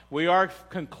We are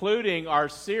concluding our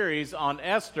series on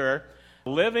Esther,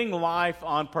 living life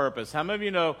on purpose. How many of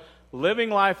you know living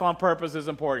life on purpose is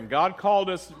important? God called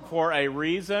us for a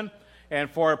reason and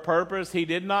for a purpose. He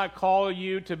did not call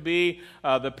you to be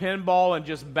the pinball and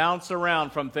just bounce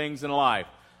around from things in life.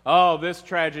 Oh, this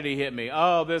tragedy hit me.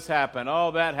 Oh, this happened.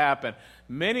 Oh, that happened.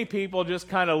 Many people just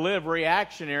kind of live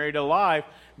reactionary to life.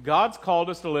 God's called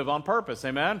us to live on purpose.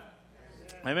 Amen?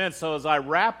 Amen. So as I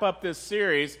wrap up this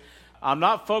series, I'm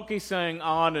not focusing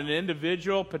on an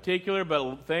individual particular,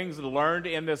 but things learned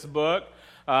in this book.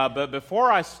 But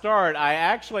before I start, I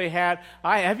actually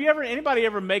anybody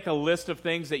ever make a list of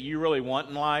things that you really want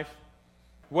in life?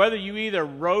 Whether you either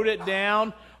wrote it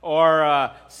down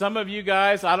or some of you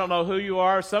guys, I don't know who you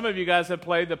are, some of you guys have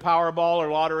played the Powerball or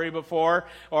lottery before,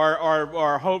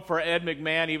 or hope for Ed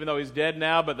McMahon, even though he's dead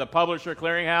now, but the Publisher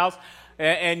Clearinghouse.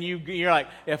 And you're like,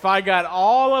 if I got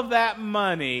all of that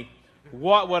money,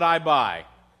 what would I buy?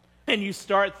 And you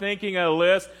start thinking of a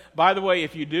list. By the way,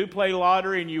 if you do play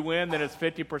lottery and you win, then it's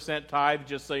 50% tithe,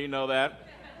 just so you know that.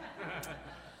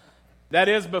 That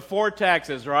is before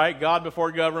taxes, right? God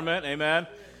before government, amen?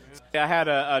 I had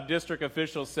a district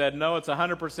official said, no, it's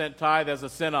 100% tithe as a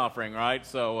sin offering, right?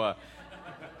 So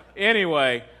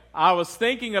anyway, I was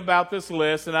thinking about this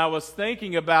list, and I was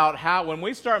thinking about how when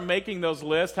we start making those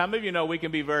lists, how many of you know we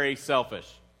can be very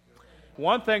selfish?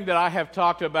 One thing that I have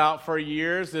talked about for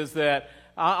years is that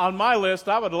on my list,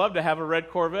 I would love to have a red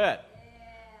Corvette.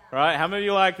 Right? How many of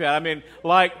you like that? I mean,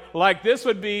 like this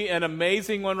would be an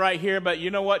amazing one right here, but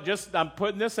you know what? I'm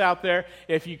putting this out there.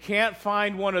 If you can't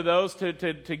find one of those to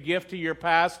gift to your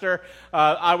pastor,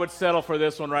 I would settle for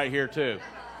this one right here too.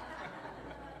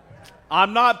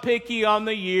 I'm not picky on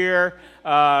the year.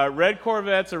 Red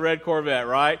Corvette's a red Corvette,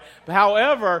 right?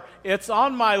 However, it's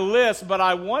on my list, but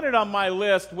I want it on my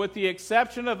list with the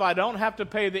exception of I don't have to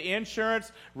pay the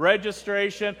insurance,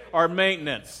 registration, or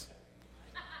maintenance.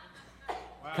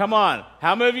 Come on.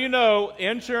 How many of you know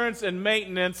insurance and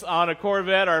maintenance on a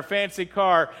Corvette or a fancy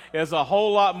car is a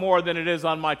whole lot more than it is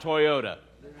on my Toyota?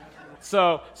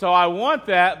 So I want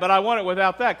that, but I want it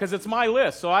without that because it's my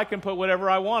list, so I can put whatever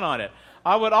I want on it.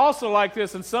 I would also like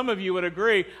this, and some of you would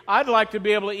agree, I'd like to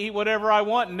be able to eat whatever I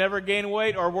want and never gain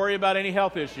weight or worry about any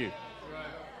health issue.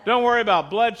 Don't worry about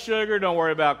blood sugar. Don't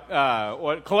worry about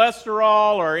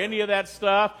cholesterol or any of that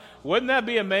stuff. Wouldn't that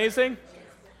be amazing?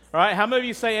 All right, how many of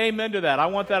you say amen to that? I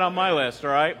want that on my list,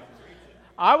 all right?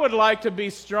 I would like to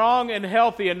be strong and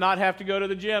healthy and not have to go to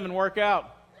the gym and work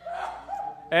out.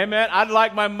 Amen. I'd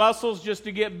like my muscles just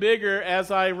to get bigger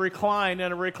as I recline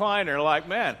in a recliner. Like,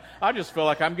 man, I just feel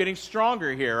like I'm getting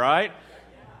stronger here, right?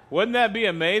 Wouldn't that be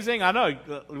amazing? I know,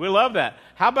 we love that.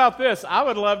 How about this? I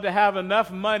would love to have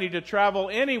enough money to travel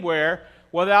anywhere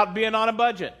without being on a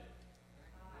budget.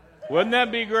 Wouldn't that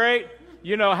be great?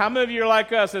 You know, how many of you are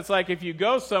like us? It's like if you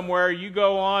go somewhere, you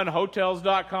go on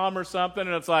Hotels.com or something,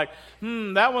 and it's like,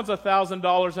 that one's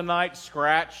 $1,000 a night,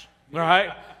 scratch,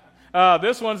 right?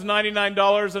 This one's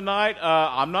 $99 a night.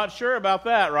 I'm not sure about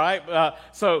that, right?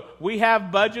 So we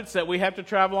have budgets that we have to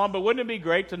travel on, but wouldn't it be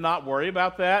great to not worry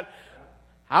about that?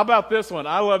 How about this one?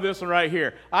 I love this one right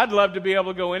here. I'd love to be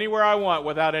able to go anywhere I want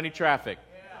without any traffic.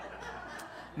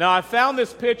 Now, I found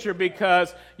this picture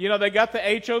because, you know, they got the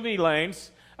HOV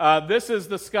lanes. This is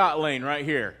the Scott lane right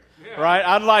here. Right?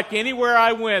 I'd like anywhere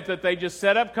I went that they just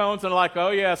set up cones and like,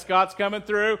 oh yeah, Scott's coming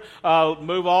through,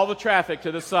 move all the traffic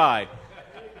to the side.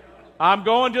 I'm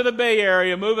going to the Bay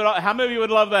Area, move it all. How many of you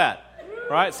would love that?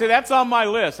 Right? See, that's on my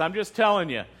list. I'm just telling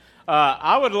you.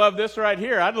 I would love this right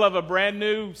here. I'd love a brand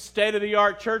new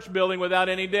state-of-the-art church building without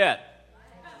any debt.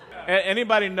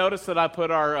 Anybody notice that I put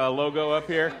our logo up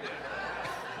here?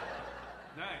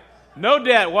 No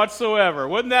debt whatsoever.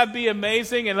 Wouldn't that be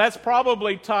amazing? And that's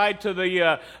probably tied to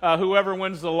the whoever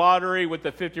wins the lottery with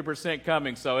the 50%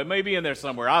 coming. So it may be in there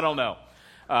somewhere. I don't know.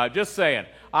 Just saying.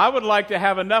 I would like to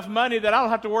have enough money that I don't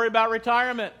have to worry about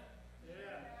retirement.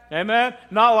 Yeah. Amen?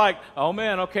 Not like, oh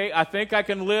man, okay, I think I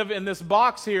can live in this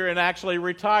box here and actually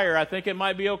retire. I think it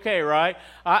might be okay, right?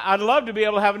 I'd love to be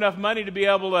able to have enough money to be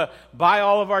able to buy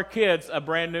all of our kids a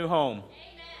brand new home.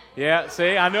 Amen. Yeah,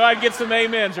 see, I knew I'd get some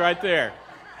amens right there.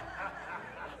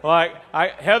 Like,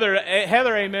 Heather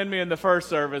amen me in the first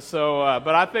service, so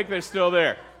but I think they're still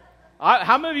there.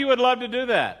 How many of you would love to do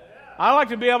that? I like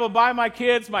to be able to buy my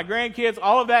kids, my grandkids,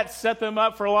 all of that, set them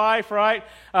up for life, right?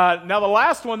 Now, the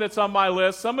last one that's on my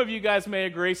list, some of you guys may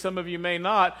agree, some of you may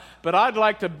not, but I'd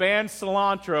like to ban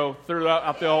cilantro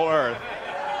throughout the whole earth.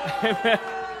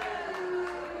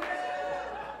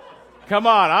 Come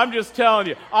on, I'm just telling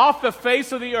you. Off the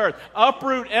face of the earth,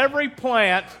 uproot every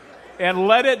plant and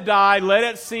let it die, let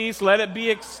it cease, let it be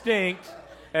extinct.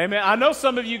 Amen. I know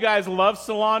some of you guys love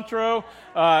cilantro.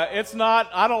 It's not,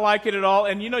 I don't like it at all.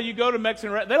 And you go to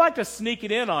Mexican, they like to sneak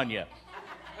it in on you.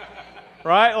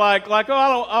 Right? Like, good,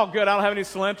 I don't have any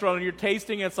cilantro. And you're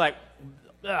tasting it, it's like,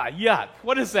 yuck.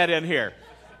 What is that in here?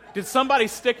 Did somebody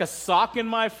stick a sock in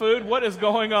my food? What is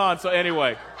going on? So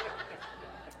anyway,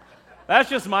 that's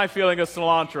just my feeling of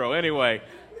cilantro. Anyway,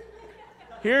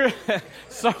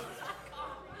 so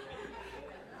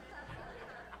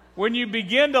when you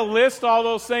begin to list all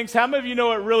those things, how many of you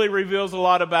know it really reveals a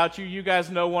lot about you? You guys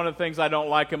know one of the things I don't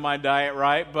like in my diet,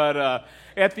 right? But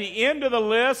at the end of the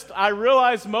list, I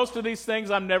realize most of these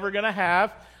things I'm never going to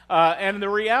have. And the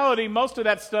reality, most of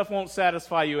that stuff won't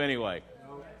satisfy you anyway.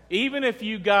 Even if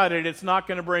you got it, it's not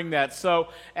going to bring that. So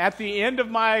at the end of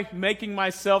my making my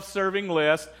self-serving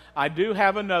list, I do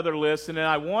have another list, and then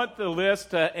I want the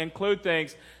list to include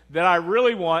things that I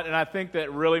really want and I think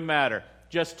that really matter.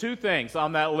 Just two things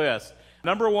on that list.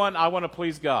 Number one, I want to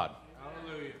please God.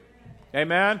 Hallelujah.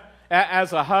 Amen?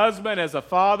 As a husband, as a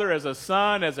father, as a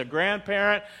son, as a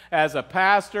grandparent, as a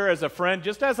pastor, as a friend,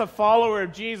 just as a follower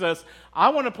of Jesus, I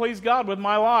want to please God with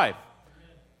my life.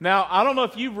 Now, I don't know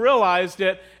if you've realized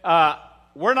it,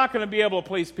 we're not going to be able to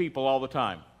please people all the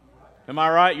time. Am I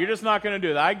right? You're just not going to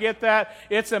do that. I get that.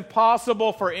 It's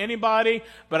impossible for anybody,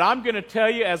 but I'm going to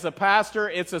tell you as a pastor,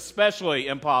 it's especially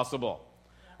impossible.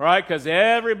 Right? Because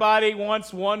everybody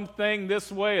wants one thing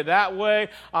this way or that way.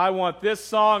 I want this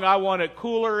song. I want it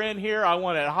cooler in here. I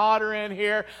want it hotter in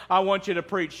here. I want you to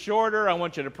preach shorter. I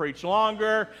want you to preach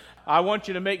longer. I want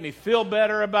you to make me feel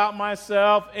better about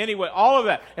myself. Anyway, all of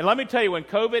that. And let me tell you, when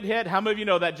COVID hit, how many of you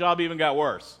know that job even got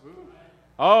worse?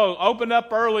 Oh, open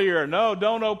up earlier. No,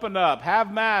 don't open up.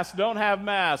 Have masks. Don't have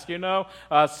masks.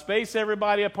 Space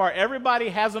everybody apart. Everybody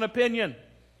has an opinion.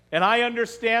 And I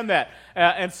understand that.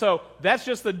 And so that's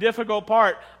just the difficult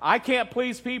part. I can't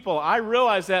please people. I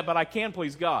realize that, but I can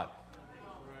please God.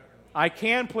 I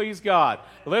can please God.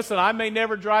 Listen, I may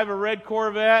never drive a red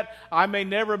Corvette. I may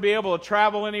never be able to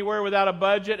travel anywhere without a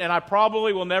budget, and I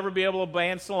probably will never be able to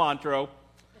ban cilantro.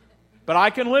 But I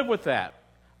can live with that.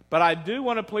 But I do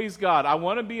want to please God. I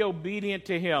want to be obedient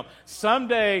to Him.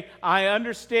 Someday, I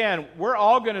understand we're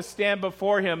all going to stand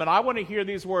before Him, and I want to hear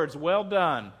these words, "Well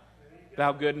done,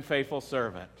 thou good and faithful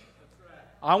servant."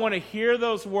 I want to hear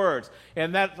those words,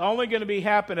 and that's only going to be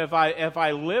happen if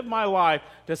I live my life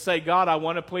to say, God, I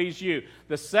want to please you.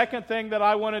 The second thing that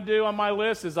I want to do on my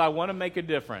list is I want to make a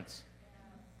difference.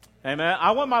 Amen.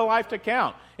 I want my life to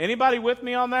count. Anybody with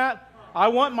me on that? I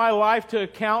want my life to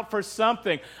account for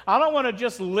something. I don't want to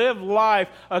just live life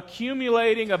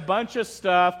accumulating a bunch of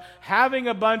stuff, having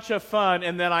a bunch of fun,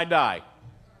 and then I die.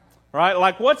 Right?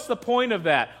 Like, what's the point of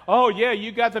that? Oh, yeah,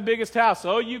 you got the biggest house.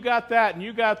 Oh, you got that, and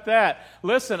you got that.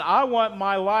 Listen, I want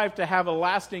my life to have a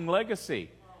lasting legacy.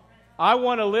 I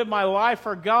want to live my life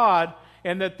for God,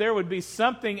 and that there would be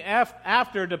something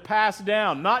after to pass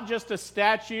down. Not just a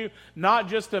statue, not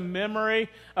just a memory,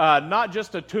 not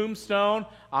just a tombstone.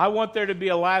 I want there to be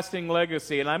a lasting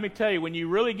legacy. And let me tell you, when you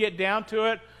really get down to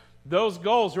it, those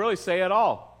goals really say it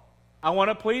all. I want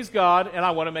to please God, and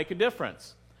I want to make a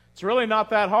difference. It's really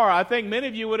not that hard. I think many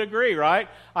of you would agree, right?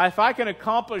 If I can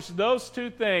accomplish those two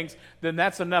things, then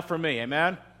that's enough for me.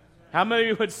 Amen? How many of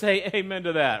you would say amen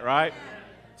to that, right?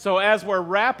 So as we're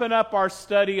wrapping up our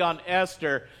study on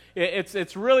Esther,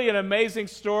 it's really an amazing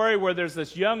story where there's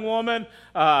this young woman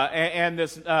and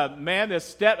this man,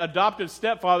 this adopted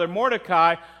stepfather,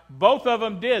 Mordecai. Both of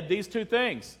them did these two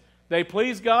things. They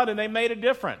pleased God and they made a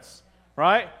difference,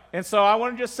 right? And so I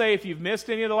want to just say, if you've missed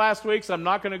any of the last weeks, I'm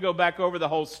not going to go back over the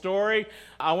whole story.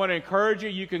 I want to encourage you.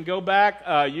 You can go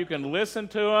back. You can listen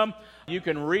to them. You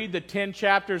can read the 10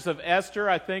 chapters of Esther.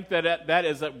 I think that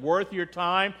is worth your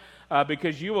time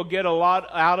because you will get a lot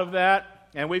out of that.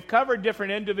 And we've covered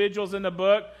different individuals in the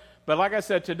book. But like I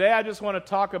said, today I just want to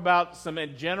talk about some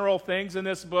general things in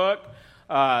this book.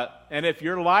 And if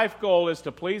your life goal is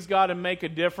to please God and make a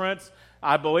difference,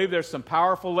 I believe there's some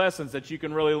powerful lessons that you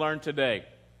can really learn today.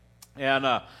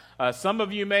 And some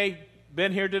of you may have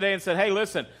been here today and said, hey,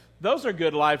 listen, those are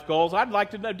good life goals. I'd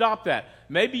like to adopt that.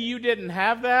 Maybe you didn't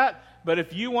have that, but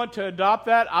if you want to adopt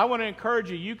that, I want to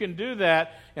encourage you. You can do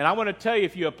that. And I want to tell you,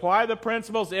 if you apply the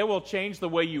principles, it will change the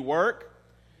way you work.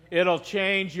 It'll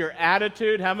change your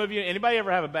attitude. How many of you, anybody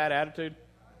ever have a bad attitude?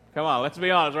 Come on, let's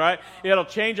be honest, right? It'll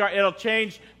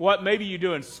change what maybe you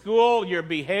do in school, your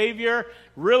behavior,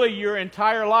 really your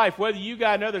entire life. Whether you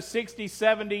got another 60,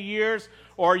 70 years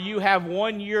or you have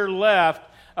 1 year left,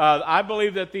 I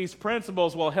believe that these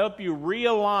principles will help you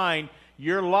realign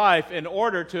your life in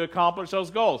order to accomplish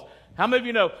those goals. How many of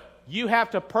you know you have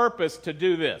to purpose to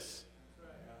do this?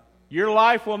 Your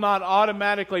life will not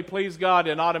automatically please God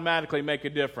and automatically make a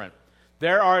difference.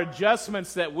 There are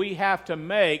adjustments that we have to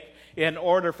make in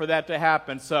order for that to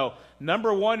happen. So,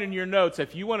 number one in your notes,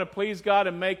 if you want to please God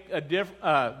and make a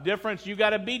difference, you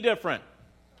got to be different.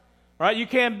 Right? You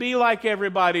can't be like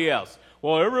everybody else.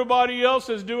 Well, everybody else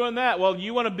is doing that. Well,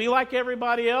 you want to be like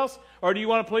everybody else, or do you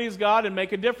want to please God and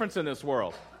make a difference in this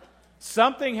world?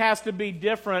 Something has to be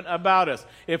different about us.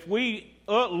 If we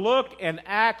look and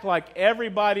act like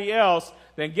everybody else,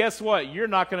 then guess what? You're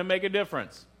not going to make a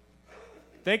difference.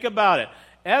 Think about it.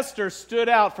 Esther stood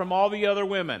out from all the other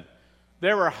women.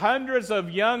 There were hundreds of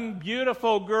young,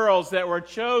 beautiful girls that were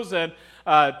chosen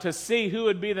to see who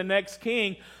would be the next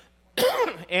king.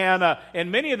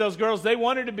 And many of those girls, they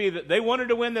wanted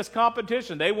to win this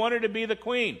competition. They wanted to be the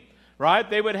queen, right?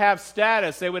 They would have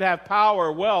status, they would have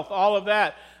power, wealth, all of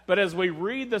that. But as we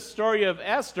read the story of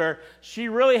Esther, she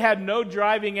really had no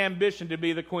driving ambition to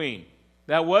be the queen.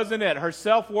 That wasn't it. Her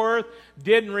self-worth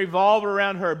didn't revolve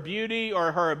around her beauty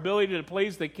or her ability to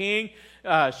please the king.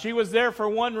 She was there for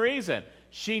one reason.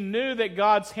 She knew that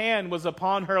God's hand was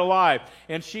upon her life.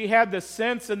 And she had the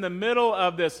sense in the middle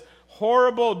of this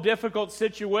horrible, difficult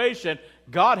situation,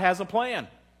 God has a plan.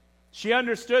 She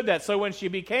understood that. So when she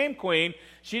became queen,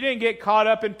 she didn't get caught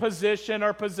up in position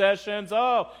or possessions.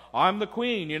 Oh, I'm the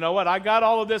queen. You know what? I got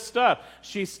all of this stuff.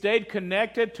 She stayed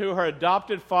connected to her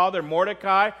adopted father,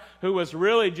 Mordecai, who was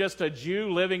really just a Jew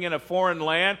living in a foreign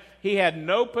land. He had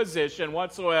no position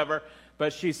whatsoever,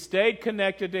 but she stayed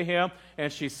connected to him,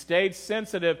 and she stayed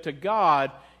sensitive to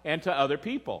God and to other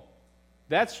people.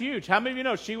 That's huge. How many of you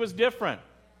know she was different?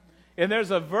 And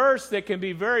there's a verse that can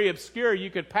be very obscure. You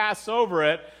could pass over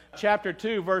it. Chapter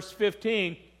 2, verse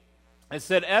 15. It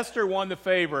said, Esther won the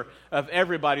favor of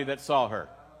everybody that saw her.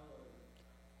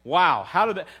 Wow. How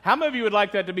many of you would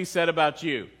like that to be said about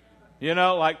you? You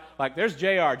know, like there's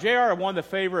J.R. J.R. won the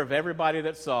favor of everybody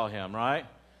that saw him, right?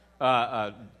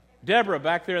 Deborah,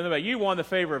 back there in the back, you won the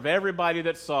favor of everybody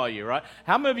that saw you, right?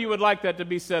 How many of you would like that to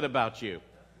be said about you?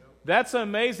 That's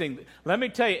amazing. Let me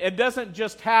tell you, it doesn't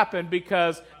just happen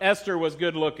because Esther was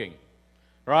good looking,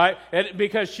 right?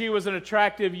 Because she was an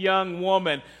attractive young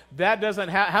woman. That doesn't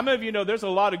happen. How many of you know there's a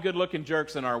lot of good looking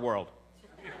jerks in our world?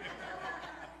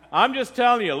 I'm just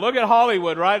telling you, look at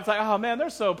Hollywood, right? It's like, oh man, they're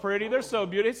so pretty, they're so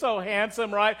beautiful, so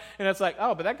handsome, right? And it's like,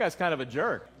 oh, but that guy's kind of a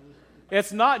jerk.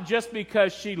 It's not just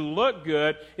because she looked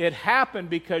good. It happened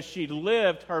because she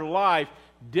lived her life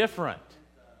different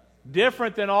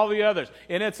than all the others.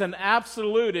 And it's an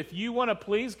absolute. If you want to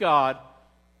please God,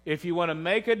 if you want to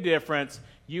make a difference,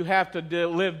 you have to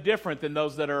live different than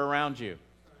those that are around you,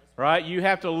 right? You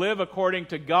have to live according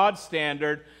to God's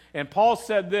standard. And Paul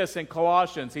said this in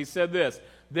Colossians. He said this,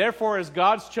 therefore, as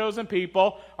God's chosen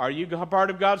people, are you part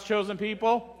of God's chosen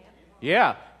people?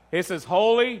 Yeah. He says,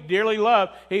 holy, dearly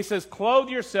loved. He says, clothe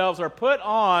yourselves or put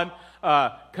on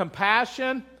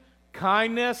compassion,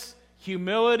 kindness,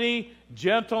 humility,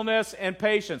 gentleness, and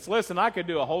patience. Listen, I could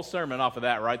do a whole sermon off of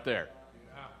that right there.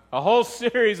 Yeah. A whole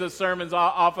series of sermons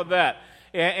off of that.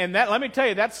 And that, let me tell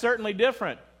you, that's certainly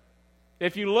different.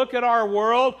 If you look at our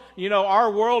world, you know, our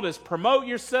world is promote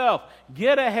yourself,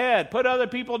 get ahead, put other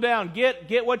people down,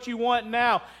 get what you want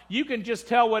now. You can just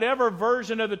tell whatever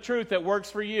version of the truth that works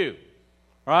for you.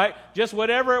 Right? Just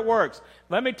whatever it works.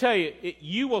 Let me tell you,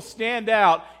 you will stand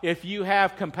out if you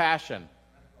have compassion.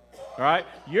 All right?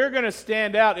 You're going to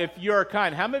stand out if you're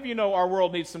kind. How many of you know our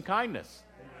world needs some kindness?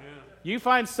 Amen. You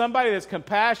find somebody that's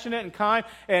compassionate and kind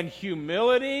and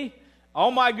humility,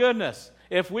 oh my goodness.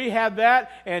 If we have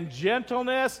that and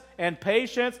gentleness and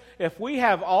patience, if we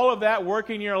have all of that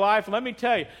working in your life, let me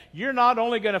tell you, you're not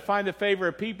only going to find the favor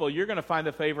of people, you're going to find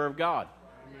the favor of God.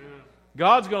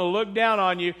 God's going to look down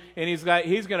on you, and He's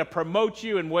going to promote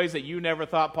you in ways that you never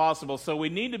thought possible. So we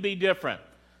need to be different.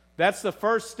 That's the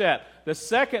first step. The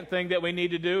second thing that we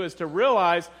need to do is to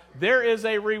realize there is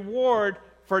a reward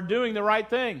for doing the right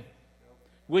thing.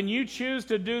 When you choose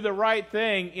to do the right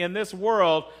thing in this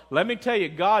world, let me tell you,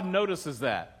 God notices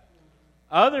that.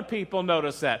 Other people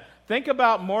notice that. Think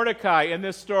about Mordecai in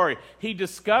this story. He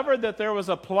discovered that there was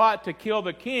a plot to kill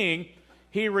the king.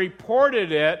 He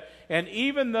reported it. And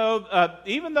even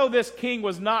though this king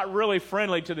was not really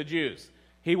friendly to the Jews,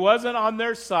 he wasn't on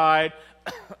their side.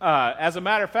 As a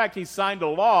matter of fact, he signed a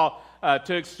law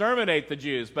to exterminate the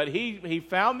Jews. But he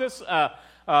found this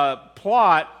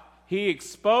plot. He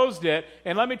exposed it.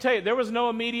 And let me tell you, there was no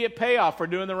immediate payoff for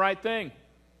doing the right thing.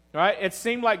 Right? It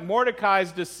seemed like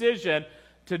Mordecai's decision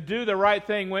to do the right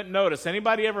thing went noticed.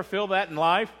 Anybody ever feel that in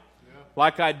life? Yeah.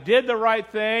 Like I did the right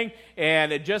thing,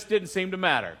 and it just didn't seem to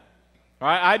matter. All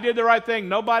right, I did the right thing.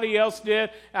 Nobody else did.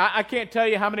 I can't tell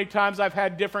you how many times I've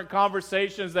had different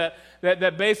conversations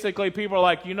that basically people are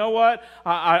like, you know what?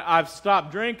 I've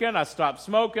stopped drinking. I stopped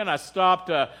smoking. I stopped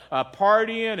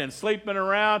partying and sleeping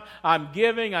around. I'm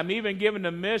giving. I'm even giving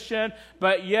to mission.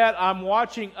 But yet I'm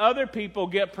watching other people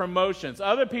get promotions.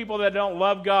 Other people that don't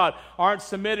love God aren't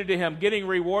submitted to Him, getting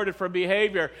rewarded for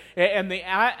behavior. And the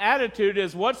attitude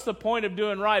is, what's the point of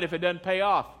doing right if it doesn't pay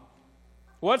off?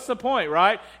 What's the point,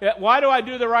 right? Why do I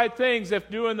do the right things if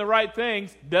doing the right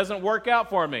things doesn't work out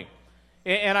for me?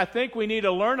 And I think we need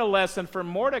to learn a lesson from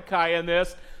Mordecai in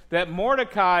this, that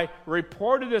Mordecai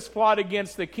reported this plot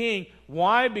against the king.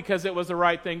 Why? Because it was the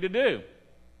right thing to do.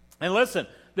 And listen,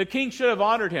 the king should have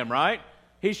honored him, right?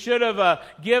 He should have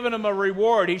given him a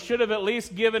reward. He should have at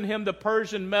least given him the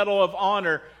Persian Medal of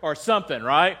Honor or something,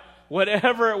 right?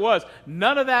 Whatever it was.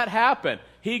 None of that happened.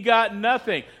 He got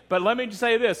nothing. But let me just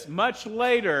say this. Much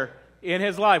later in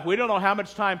his life, we don't know how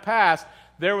much time passed,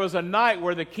 there was a night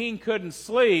where the king couldn't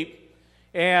sleep,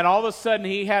 and all of a sudden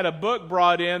he had a book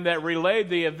brought in that relayed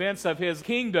the events of his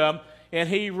kingdom, and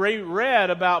he reread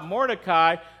about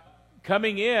Mordecai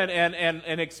coming in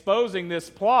and exposing this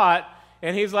plot,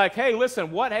 and he's like, hey, listen,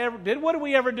 what did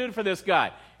we ever do for this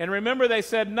guy? And remember, they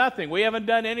said nothing. We haven't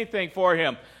done anything for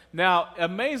him. Now,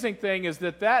 amazing thing is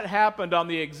that happened on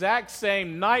the exact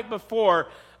same night before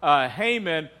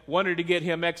Haman wanted to get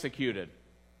him executed.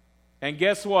 And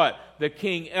guess what? The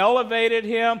king elevated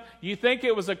him. You think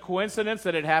it was a coincidence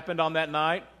that it happened on that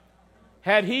night?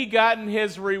 Had he gotten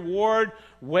his reward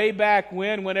way back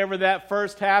whenever that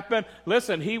first happened,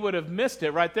 listen, he would have missed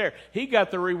it right there. He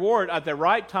got the reward at the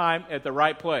right time, at the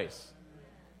right place.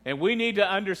 And we need to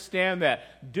understand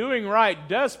that. Doing right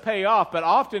does pay off, but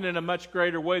often in a much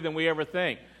greater way than we ever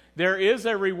think. There is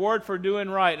a reward for doing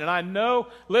right. And I know,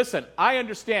 listen, I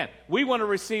understand. We want to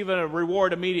receive a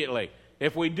reward immediately.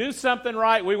 If we do something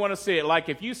right, we want to see it. Like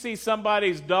if you see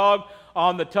somebody's dog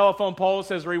on the telephone pole that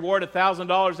says reward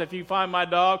 $1,000 if you find my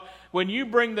dog, when you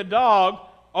bring the dog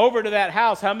over to that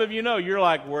house, how many of you know you're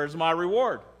like, where's my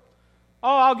reward?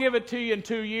 Oh, I'll give it to you in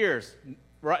 2 years.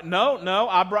 Right? No,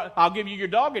 I'll give you your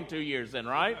dog in 2 years then,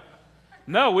 right?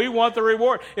 No, we want the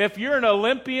reward. If you're an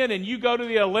Olympian and you go to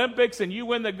the Olympics and you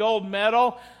win the gold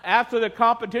medal, after the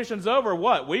competition's over,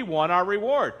 what? We want our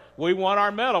reward. We want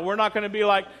our medal. We're not going to be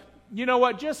like, you know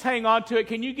what, just hang on to it.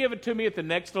 Can you give it to me at the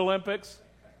next Olympics?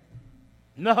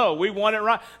 No, we want it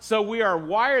right. So we are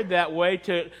wired that way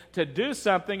to do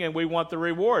something, and we want the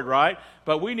reward, right?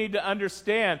 But we need to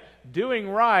understand doing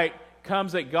right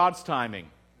comes at God's timing.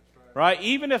 Right?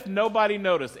 Even if nobody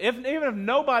notices. Even if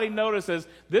nobody notices,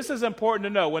 this is important to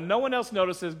know. When no one else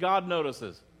notices, God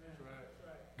notices.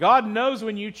 God knows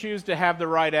when you choose to have the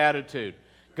right attitude.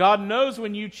 God knows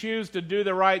when you choose to do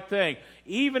the right thing.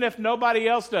 Even if nobody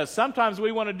else does. Sometimes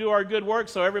we want to do our good work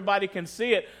so everybody can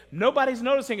see it. Nobody's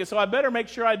noticing it, so I better make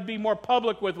sure I'd be more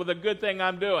public with a good thing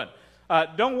I'm doing.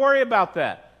 Don't worry about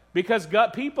that. Because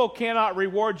people cannot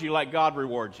reward you like God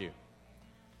rewards you.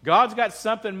 God's got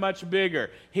something much bigger.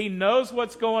 He knows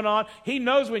what's going on. He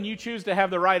knows when you choose to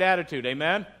have the right attitude.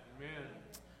 Amen? Amen.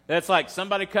 That's like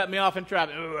somebody cut me off in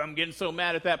traffic. Oh, I'm getting so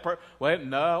mad at that person. Wait,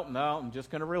 no, I'm just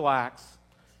going to relax.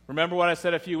 Remember what I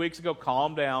said a few weeks ago?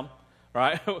 Calm down.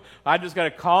 Right? I just got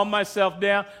to calm myself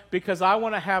down because I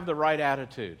want to have the right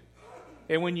attitude.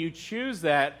 And when you choose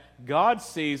that, God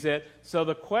sees it. So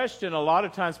the question a lot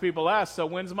of times people ask, so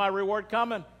when's my reward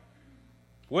coming?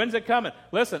 When's it coming?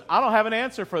 Listen, I don't have an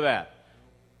answer for that.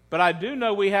 But I do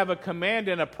know we have a command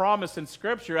and a promise in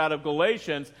Scripture out of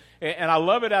Galatians, and I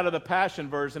love it out of the Passion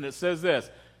Version. It says this,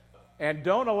 and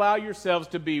don't allow yourselves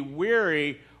to be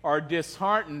weary or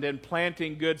disheartened in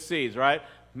planting good seeds, right?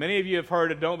 Many of you have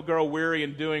heard it, don't grow weary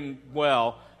in doing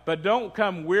well, but don't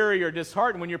come weary or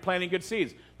disheartened when you're planting good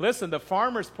seeds. Listen, the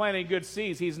farmer's planting good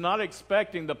seeds. He's not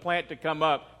expecting the plant to come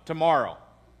up tomorrow.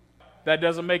 That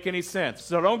doesn't make any sense.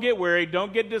 So don't get weary,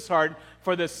 don't get disheartened,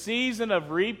 for the season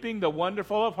of reaping the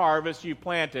wonderful of harvest you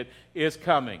planted is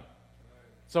coming.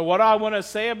 So what I want to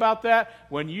say about that,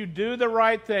 when you do the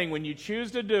right thing, when you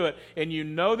choose to do it, and you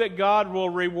know that God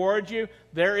will reward you,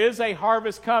 there is a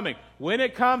harvest coming. When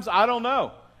it comes, I don't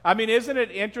know. I mean, isn't it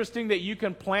interesting that you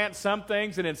can plant some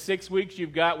things and in 6 weeks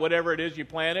you've got whatever it is you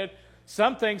planted?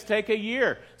 Some things take a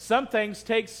year. Some things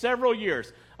take several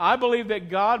years. I believe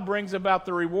that God brings about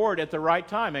the reward at the right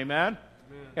time. Amen?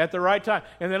 Amen. At the right time.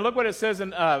 And then look what it says in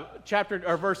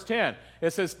verse 10. It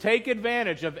says, take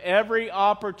advantage of every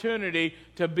opportunity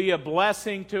to be a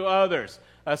blessing to others,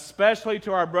 especially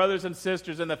to our brothers and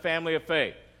sisters in the family of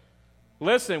faith.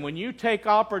 Listen, when you take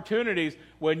opportunities,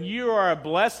 when you are a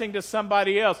blessing to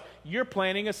somebody else, you're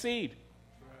planting a seed.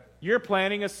 You're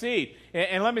planting a seed.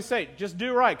 And let me say, just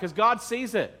do right, because God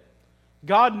sees it.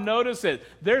 God notices it.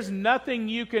 There's nothing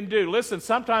you can do. Listen,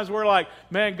 sometimes we're like,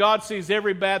 man, God sees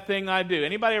every bad thing I do.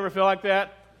 Anybody ever feel like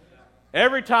that?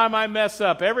 Every time I mess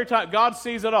up, every time, God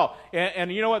sees it all.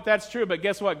 And you know what? That's true, but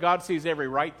guess what? God sees every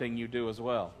right thing you do as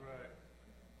well.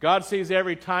 God sees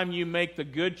every time you make the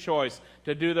good choice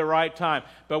to do the right time.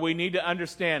 But we need to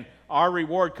understand our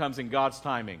reward comes in God's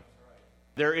timing.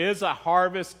 There is a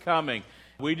harvest coming.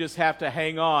 We just have to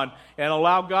hang on and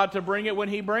allow God to bring it when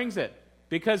He brings it,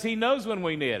 because He knows when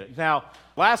we need it. Now,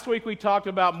 last week we talked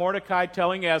about Mordecai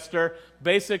telling Esther,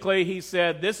 basically he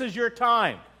said, this is your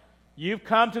time. You've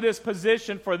come to this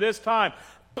position for this time.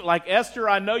 Like Esther,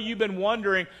 I know you've been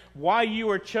wondering why you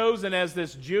were chosen as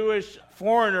this Jewish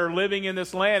foreigner living in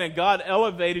this land, and God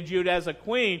elevated you as a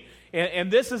queen, and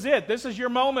this is it. This is your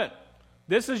moment.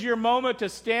 This is your moment to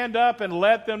stand up and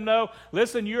let them know,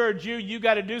 listen, you're a Jew, you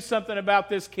got to do something about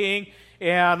this king.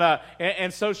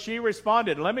 And so she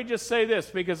responded. Let me just say this,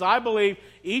 because I believe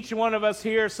each one of us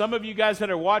here, some of you guys that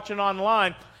are watching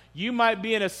online, you might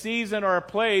be in a season or a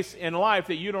place in life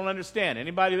that you don't understand.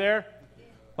 Anybody there?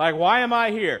 Like, why am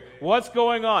I here? What's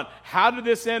going on? How did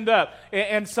this end up?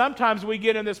 And sometimes we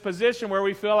get in this position where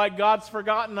we feel like God's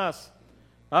forgotten us.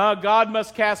 God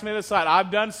must cast me aside. I've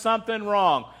done something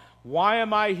wrong. Why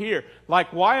am I here?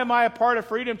 Like, why am I a part of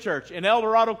Freedom Church in El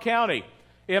Dorado County?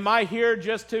 Am I here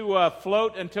just to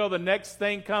float until the next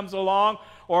thing comes along?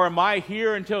 Or am I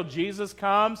here until Jesus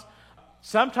comes?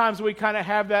 Sometimes we kind of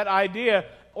have that idea.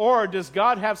 Or does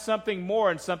God have something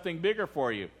more and something bigger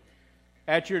for you?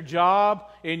 At your job,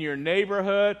 in your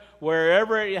neighborhood,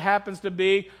 wherever it happens to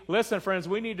be. Listen, friends,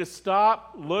 we need to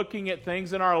stop looking at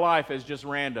things in our life as just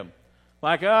random.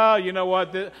 Like, oh, you know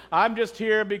what, I'm just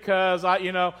here because,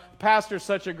 pastor's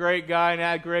such a great guy,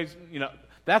 and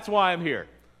that's why I'm here,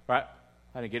 right?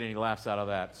 I didn't get any laughs out of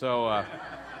that. So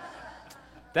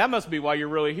that must be why you're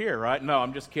really here, right? No,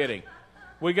 I'm just kidding.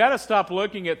 We got to stop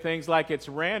looking at things like it's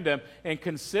random and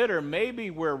consider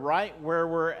maybe we're right where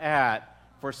we're at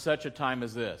for such a time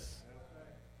as this.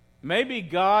 Maybe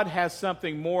God has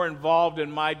something more involved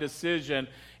in my decision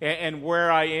and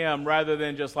where I am, rather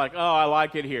than just like, oh, I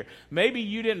like it here. Maybe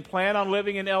you didn't plan on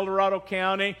living in El Dorado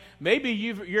County. Maybe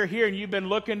you're here and you've been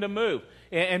looking to move.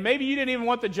 And maybe you didn't even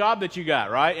want the job that you got,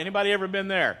 right? Anybody ever been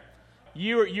there?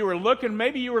 You were looking,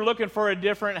 maybe you were looking for a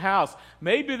different house.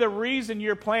 Maybe the reason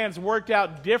your plans worked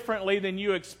out differently than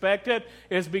you expected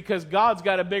is because God's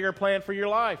got a bigger plan for your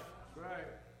life.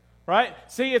 Right?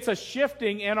 See, it's a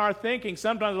shifting in our thinking.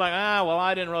 Sometimes like,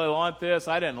 I didn't really want this.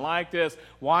 I didn't like this.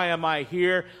 Why am I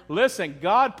here? Listen,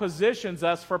 God positions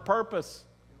us for purpose.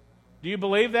 Do you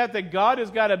believe that? That God has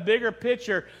got a bigger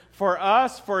picture for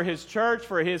us, for His church,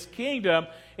 for His kingdom,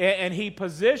 and He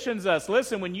positions us.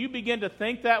 Listen, when you begin to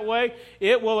think that way,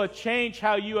 it will change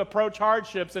how you approach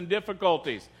hardships and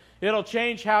difficulties. It'll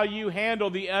change how you handle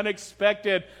the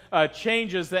unexpected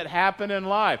changes that happen in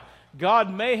life.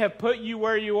 God may have put you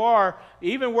where you are,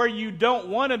 even where you don't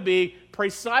want to be,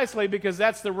 precisely because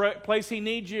that's the place He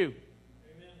needs you.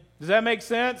 Amen. Does that make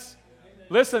sense? Amen.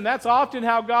 Listen, that's often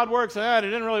how God works. I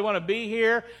didn't really want to be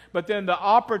here, but then the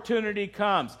opportunity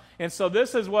comes. And so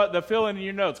this is what the fill in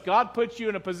your notes. God puts you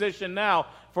in a position now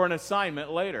for an assignment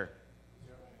later.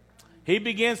 He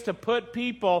begins to put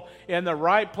people in the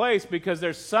right place because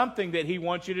there's something that He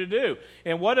wants you to do.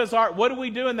 And what do we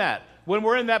do in that? When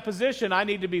we're in that position, I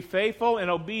need to be faithful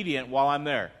and obedient while I'm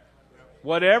there.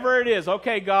 Whatever it is,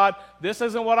 okay, God, this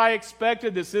isn't what I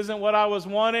expected. This isn't what I was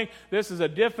wanting. This is a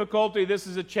difficulty. This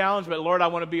is a challenge. But Lord, I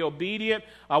want to be obedient.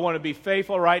 I want to be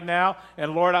faithful right now.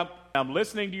 And Lord, I'm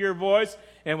listening to your voice.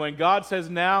 And when God says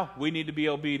now, we need to be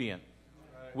obedient.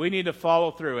 We need to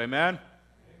follow through. Amen?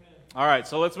 All right,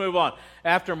 so let's move on.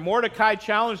 After Mordecai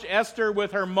challenged Esther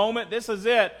with her moment, this is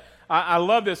it. I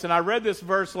love this, and I read this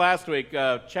verse last week,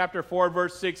 chapter 4,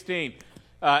 verse 16.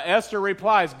 Esther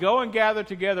replies, "Go and gather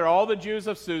together all the Jews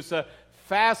of Susa,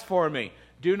 fast for me.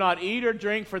 Do not eat or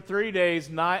drink for 3 days,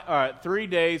 night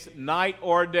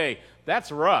or day."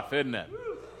 That's rough, isn't it?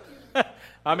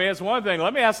 I mean, it's one thing.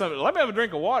 Let me have a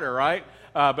drink of water, right?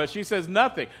 But she says,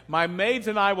 nothing. My maids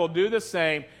and I will do the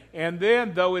same, and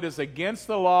then, though it is against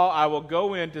the law, I will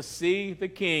go in to see the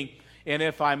king, and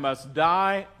if I must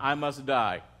die, I must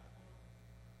die.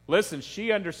 Listen,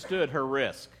 she understood her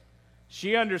risk.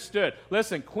 She understood.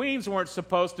 Listen, queens weren't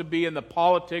supposed to be in the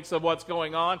politics of what's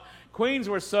going on. Queens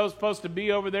were supposed to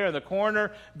be over there in the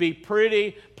corner, be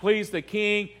pretty, please the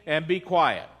king, and be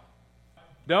quiet.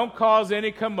 Don't cause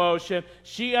any commotion.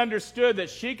 She understood that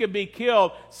she could be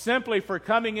killed simply for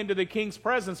coming into the king's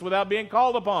presence without being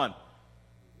called upon.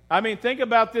 I mean, think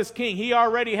about this king. He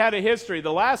already had a history.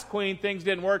 The last queen, things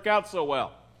didn't work out so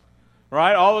well.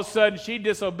 Right? All of a sudden, she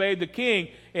disobeyed the king,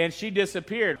 and she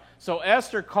disappeared. So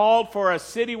Esther called for a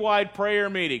citywide prayer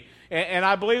meeting. And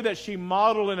I believe that she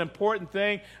modeled an important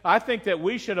thing I think that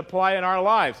we should apply in our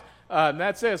lives. And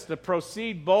that's this, to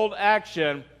proceed bold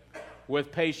action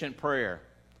with patient prayer.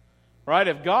 Right?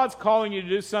 If God's calling you to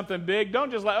do something big,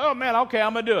 don't just like, oh man, okay,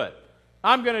 I'm going to do it.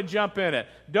 I'm going to jump in it.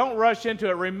 Don't rush into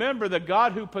it. Remember, the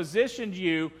God who positioned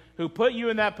you, who put you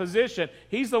in that position,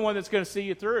 He's the one that's going to see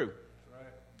you through.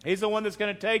 He's the one that's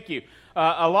going to take you.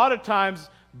 A lot of times,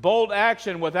 bold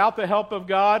action without the help of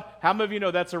God, how many of you know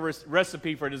that's a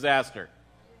recipe for disaster?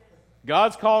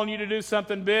 God's calling you to do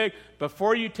something big.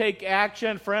 Before you take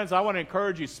action, friends, I want to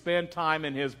encourage you, spend time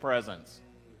in His presence.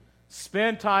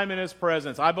 Spend time in His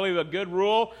presence. I believe a good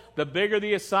rule, the bigger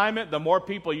the assignment, the more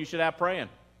people you should have praying.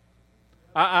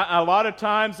 A lot of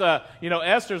times,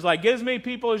 Esther's like, get as many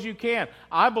people as you can.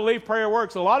 I believe prayer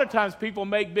works. A lot of times people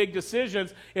make big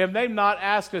decisions if they've not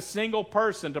asked a single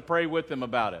person to pray with them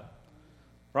about it.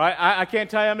 Right? I can't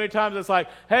tell you how many times it's like,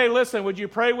 hey, listen, would you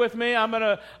pray with me? I'm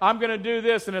gonna do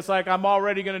this. And it's like, I'm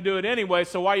already going to do it anyway,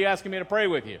 so why are you asking me to pray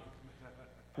with you?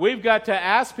 We've got to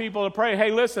ask people to pray.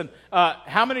 Hey, listen,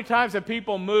 how many times have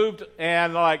people moved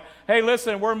and like, hey,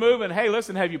 listen, we're moving. Hey,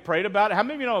 listen, have you prayed about it? How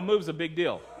many of you know a move's a big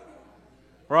deal?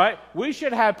 Right? We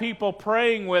should have people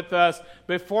praying with us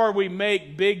before we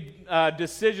make big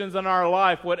decisions in our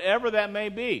life, whatever that may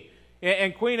be.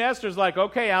 And Queen Esther's like,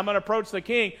 okay, I'm going to approach the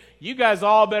king. You guys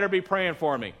all better be praying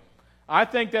for me. I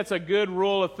think that's a good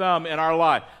rule of thumb in our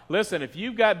life. Listen, if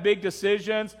you've got big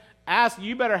decisions,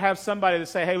 you better have somebody to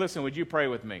say, hey, listen, would you pray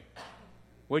with me?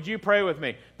 Would you pray with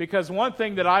me? Because one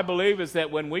thing that I believe is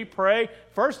that when we pray,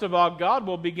 first of all, God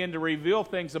will begin to reveal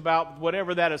things about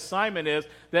whatever that assignment is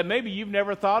that maybe you've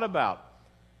never thought about.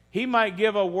 He might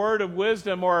give a word of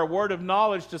wisdom or a word of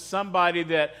knowledge to somebody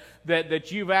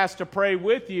that you've asked to pray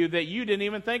with you that you didn't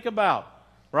even think about,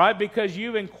 right? Because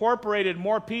you've incorporated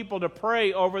more people to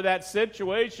pray over that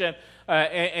situation,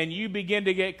 and you begin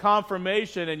to get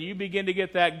confirmation and you begin to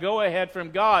get that go-ahead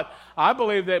from God. I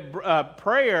believe that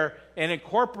prayer and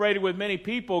incorporated with many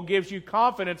people gives you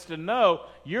confidence to know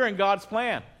you're in God's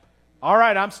plan. All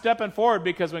right, I'm stepping forward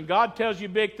because when God tells you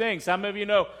big things, some of you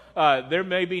know there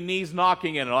may be knees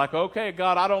knocking in it. Like, okay,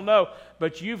 God, I don't know.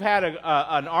 But you've had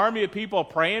an army of people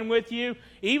praying with you.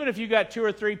 Even if you got 2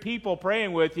 or 3 people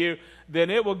praying with you, then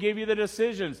it will give you the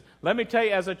decisions. Let me tell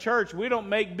you, as a church, we don't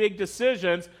make big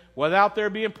decisions without there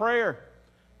being prayer.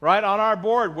 Right? On our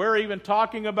board, we're even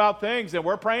talking about things, and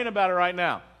we're praying about it right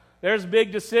now. There's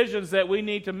big decisions that we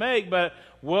need to make, but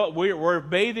we're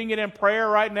bathing it in prayer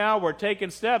right now. We're taking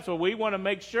steps, but we want to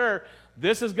make sure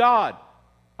this is God.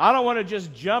 I don't want to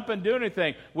just jump and do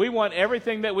anything. We want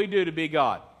everything that we do to be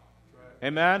God. Right.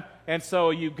 Amen? And so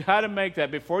you've got to make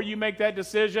that. Before you make that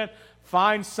decision,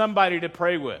 find somebody to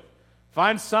pray with.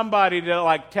 Find somebody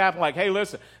to tap, hey,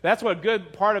 listen, that's what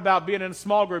good part about being in a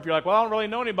small group. You're like, well, I don't really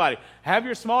know anybody. Have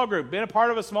your small group. Be a part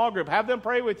of a small group. Have them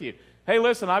pray with you. Hey,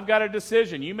 listen, I've got a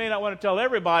decision. You may not want to tell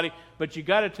everybody, but you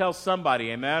got to tell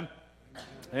somebody. Amen?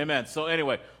 Amen. So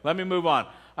anyway, let me move on.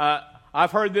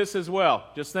 I've heard this as well.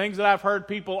 Just things that I've heard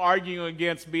people arguing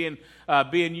against being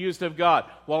used of God.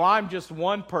 Well, I'm just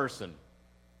one person.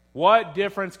 What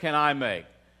difference can I make?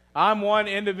 I'm one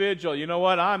individual. You know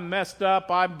what? I'm messed up.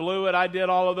 I blew it. I did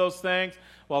all of those things.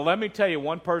 Well, let me tell you,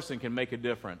 one person can make a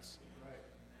difference.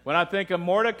 When I think of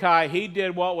Mordecai, he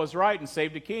did what was right and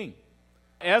saved a king.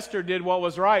 Esther did what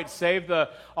was right, saved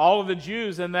all of the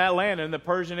Jews in that land, in the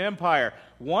Persian Empire.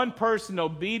 One person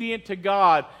obedient to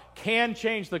God can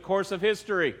change the course of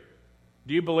history.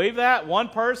 Do you believe that? One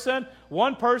person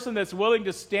that's willing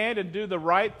to stand and do the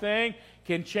right thing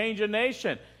can change a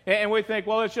nation. And we think,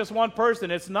 well, it's just one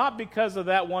person. It's not because of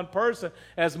that one person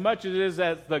as much as it is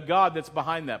as the God that's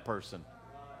behind that person.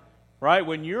 Right?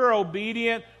 When you're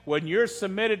obedient, when you're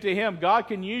submitted to Him, God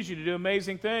can use you to do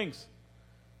amazing things.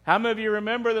 How many of you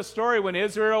remember the story when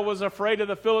Israel was afraid of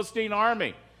the Philistine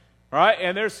army? Right?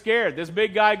 And they're scared. This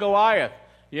big guy Goliath,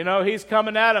 he's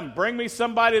coming at them. Bring me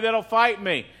somebody that'll fight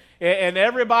me. And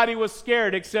everybody was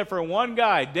scared except for one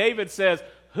guy. David says,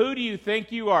 who do you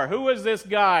think you are? Who is this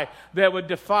guy that would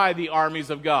defy the armies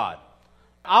of God?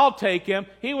 I'll take him.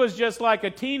 He was just like a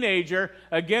teenager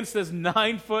against this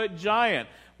 9-foot giant.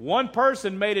 One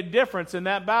person made a difference in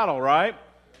that battle, right?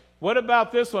 What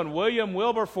about this one? William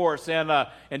Wilberforce and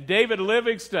David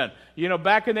Livingston.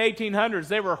 Back in the 1800s,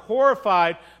 they were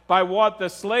horrified by what the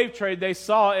slave trade they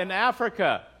saw in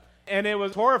Africa. And it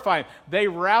was horrifying. They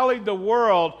rallied the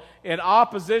world in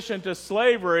opposition to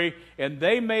slavery, and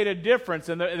they made a difference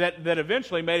that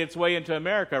eventually made its way into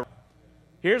America.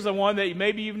 Here's the one that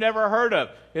maybe you've never heard of.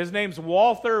 His name's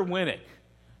Walther Winnick.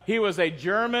 He was a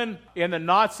German in the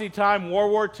Nazi time,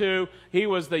 World War II. He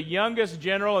was the youngest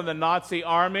general in the Nazi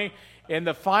army. In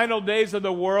the final days of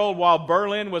the world, while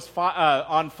Berlin was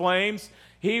on flames,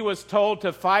 he was told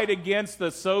to fight against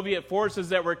the Soviet forces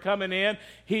that were coming in.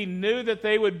 He knew that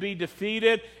they would be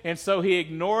defeated, and so he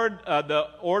ignored the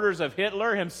orders of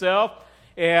Hitler himself.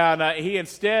 And he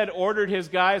instead ordered his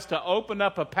guys to open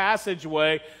up a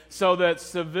passageway so that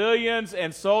civilians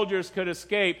and soldiers could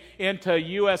escape into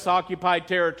U.S.-occupied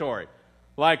territory.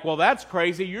 Like, well, that's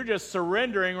crazy. You're just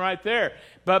surrendering right there.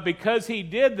 But because he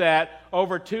did that,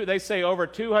 they say over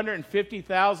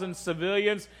 250,000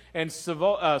 civilians and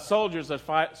soldiers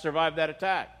have survived that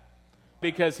attack.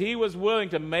 Because he was willing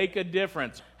to make a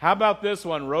difference. How about this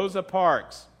one, Rosa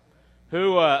Parks,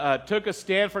 who took a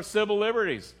stand for civil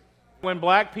liberties. When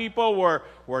black people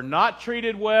were not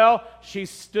treated well, she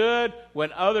stood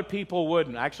when other people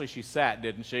wouldn't. Actually, she sat,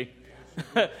 didn't she?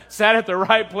 Sat at the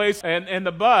right place in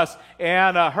the bus.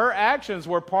 And her actions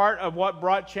were part of what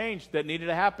brought change that needed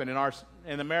to happen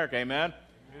in America. Amen?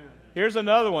 Here's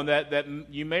another one that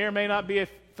you may or may not be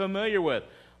familiar with.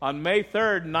 On May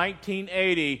 3rd,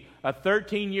 1980, a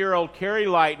 13-year-old Carrie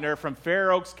Lightner from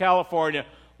Fair Oaks, California,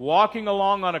 walking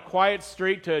along on a quiet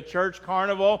street to a church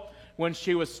carnival, when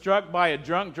she was struck by a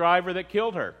drunk driver that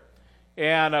killed her.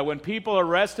 And when people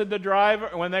arrested the driver,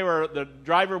 the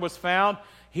driver was found,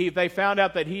 they found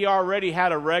out that he already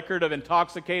had a record of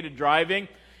intoxicated driving.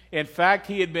 In fact,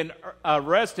 he had been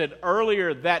arrested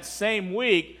earlier that same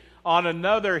week on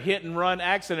another hit-and-run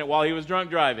accident while he was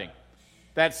drunk driving.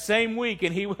 That same week,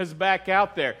 and he was back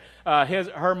out there.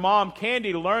 Her mom,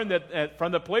 Candy, learned that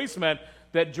from the policeman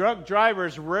that drunk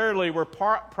drivers rarely were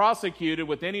prosecuted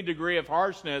with any degree of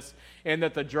harshness, and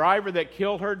that the driver that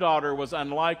killed her daughter was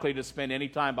unlikely to spend any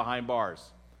time behind bars.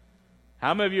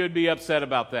 How many of you would be upset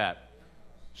about that?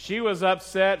 She was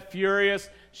upset, furious.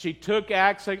 She took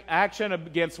action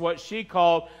against what she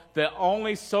called the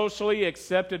only socially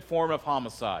accepted form of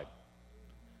homicide.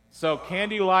 So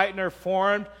Candy Lightner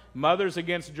formed Mothers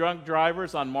Against Drunk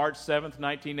Drivers on March 7th,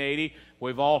 1980.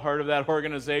 We've all heard of that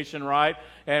organization, right?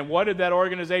 And what did that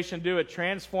organization do? It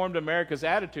transformed America's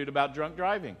attitude about drunk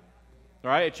driving,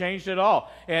 right? It changed it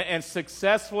all and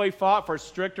successfully fought for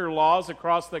stricter laws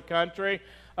across the country.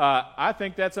 I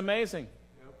think that's amazing.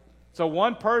 Yep. So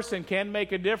one person can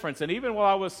make a difference. And even while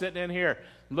I was sitting in here,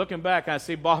 looking back, I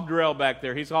see Bob Durrell back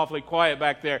there. He's awfully quiet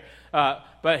back there.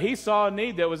 But he saw a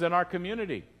need that was in our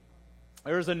community.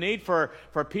 There's a need for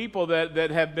people that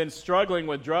have been struggling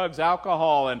with drugs,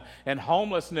 alcohol, and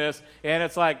homelessness. And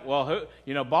it's like, well,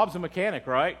 Bob's a mechanic,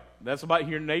 right? That's about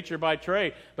your nature by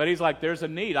trade. But he's like, there's a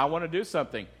need. I want to do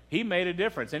something. He made a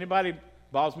difference. Anybody,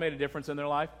 Bob's made a difference in their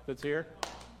life that's here?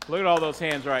 Look at all those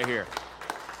hands right here.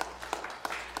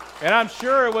 And I'm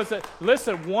sure it was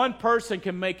listen, one person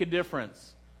can make a difference.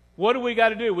 What do we got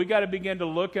to do? We got to begin to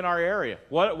look in our area.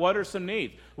 What are some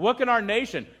needs? Look in our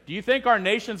nation. Do you think our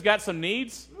nation's got some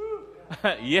needs?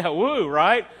 Yeah, woo,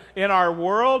 right? In our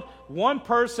world, one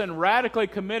person radically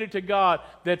committed to God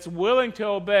that's willing to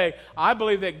obey, I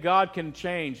believe that God can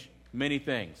change many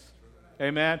things.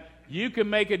 Amen? You can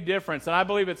make a difference. And I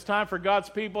believe it's time for God's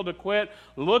people to quit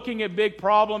looking at big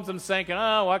problems and thinking,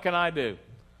 oh, what can I do?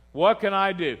 What can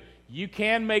I do? You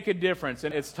can make a difference.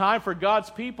 And it's time for God's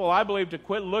people, I believe, to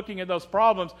quit looking at those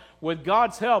problems. With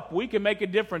God's help, we can make a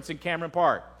difference in Cameron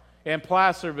Park, and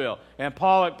Placerville, and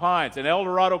Pollock Pines, and El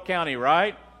Dorado County,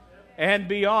 right? And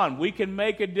beyond. We can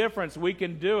make a difference. We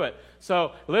can do it.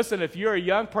 So, listen, if you're a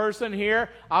young person here,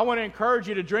 I want to encourage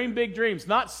you to dream big dreams,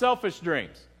 not selfish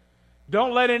dreams.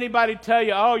 Don't let anybody tell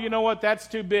you, oh, you know what, that's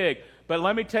too big. But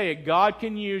let me tell you, God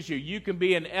can use you. You can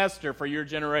be an Esther for your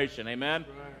generation. Amen?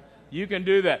 Right. You can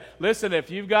do that. Listen, if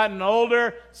you've gotten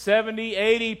older, 70,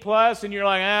 80 plus, and you're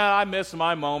like, I miss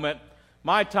my moment.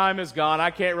 My time is gone. I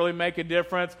can't really make a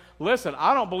difference. Listen,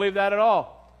 I don't believe that at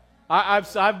all.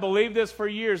 I've believed this for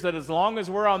years, that as long as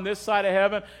we're on this side of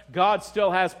heaven, God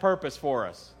still has purpose for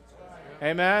us.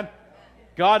 Amen?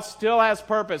 God still has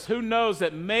purpose. Who knows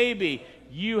that maybe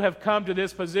you have come to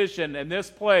this position and this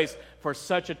place for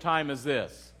such a time as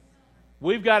this.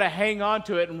 We've got to hang on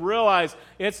to it and realize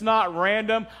it's not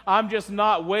random. I'm just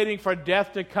not waiting for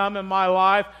death to come in my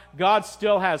life. God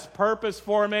still has purpose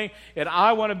for me, and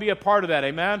I want to be a part of that.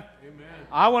 Amen? Amen.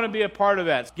 I want to be a part of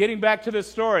that. Getting back to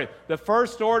this story, the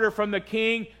first order from the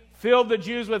king filled the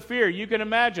Jews with fear. You can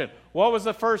imagine. What was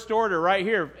the first order right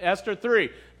here? Esther 3.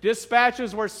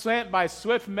 Dispatches were sent by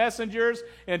swift messengers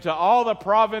into all the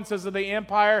provinces of the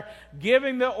empire,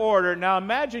 giving the order. Now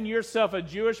imagine yourself a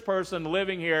Jewish person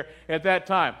living here at that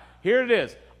time. Here it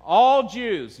is. all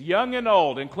Jews, young and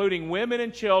old, including women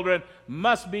and children,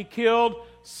 must be killed,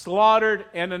 slaughtered,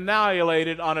 and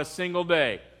annihilated on a single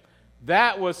day.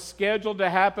 That was scheduled to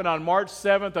happen on March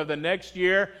 7th of the next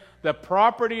year. The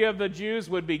property of the Jews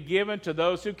would be given to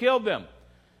those who killed them.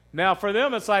 Now, for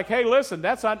them, it's like, hey, listen,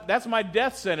 that's my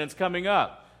death sentence coming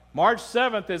up. March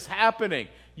 7th is happening.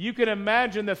 You can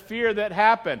imagine the fear that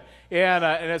happened. And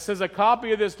it says a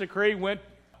copy of this decree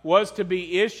was to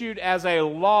be issued as a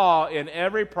law in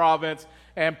every province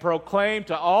and proclaimed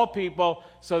to all people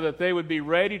so that they would be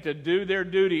ready to do their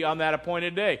duty on that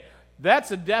appointed day.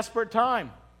 That's a desperate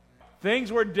time.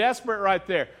 Things were desperate right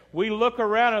there. We look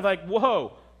around and like,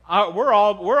 whoa,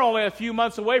 we're only a few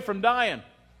months away from dying.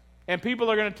 And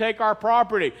people are going to take our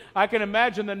property. I can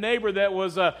imagine the neighbor that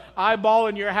was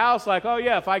eyeballing your house like, oh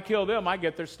yeah, if I kill them, I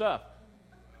get their stuff.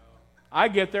 I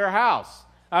get their house.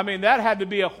 I mean, that had to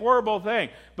be a horrible thing.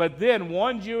 But then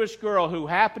one Jewish girl who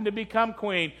happened to become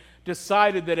queen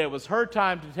decided that it was her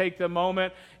time to take the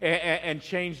moment and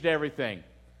changed everything.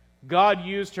 God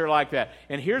used her like that.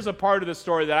 And here's a part of the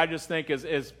story that I just think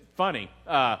is funny.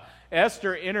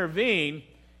 Esther intervened,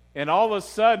 and all of a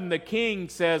sudden the king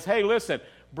says, hey, listen,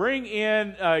 bring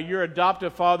in your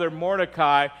adoptive father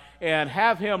Mordecai and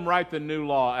have him write the new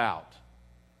law out.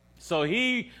 So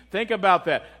think about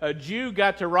that. A Jew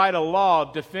got to write a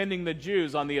law defending the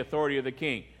Jews on the authority of the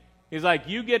king. He's like,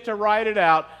 you get to write it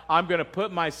out. I'm going to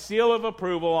put my seal of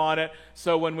approval on it.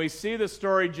 So when we see the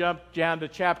story jump down to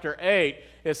chapter 8,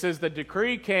 it says the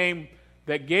decree came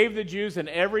that gave the Jews in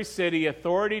every city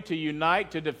authority to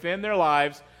unite to defend their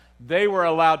lives. They were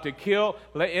allowed to kill,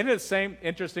 in the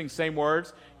same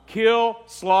words, kill,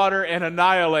 slaughter, and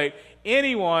annihilate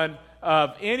anyone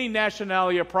of any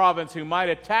nationality or province who might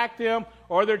attack them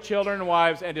or their children and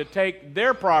wives, and to take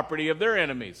their property of their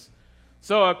enemies.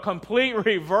 So a complete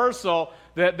reversal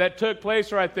that took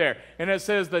place right there. And it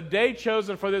says the day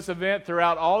chosen for this event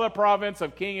throughout all the province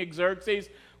of King Xerxes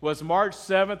was March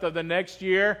 7th of the next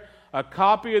year. A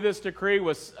copy of this decree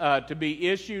was to be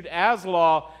issued as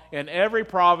law in every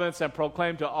province and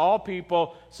proclaimed to all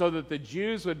people so that the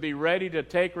Jews would be ready to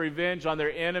take revenge on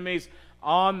their enemies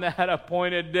on that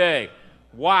appointed day.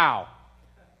 Wow.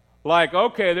 Like,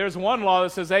 okay, there's one law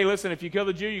that says, hey, listen, if you kill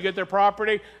the Jew, you get their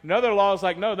property. Another law is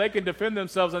like, no, they can defend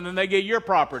themselves and then they get your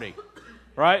property.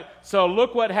 Right? So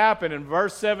look what happened in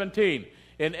verse 17.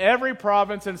 In every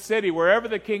province and city, wherever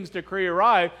the king's decree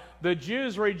arrived, the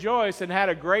Jews rejoiced and had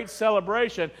a great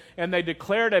celebration, and they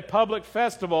declared a public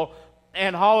festival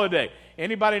and holiday.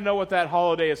 Anybody know what that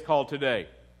holiday is called today?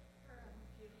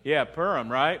 Yeah,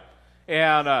 Purim, right?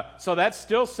 And so that's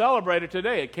still celebrated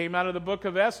today. It came out of the book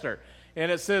of Esther. And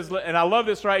it says, and I love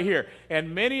this right here,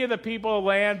 and many of the people of the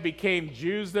land became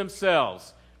Jews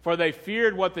themselves, for they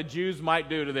feared what the Jews might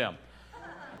do to them.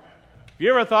 You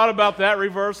ever thought about that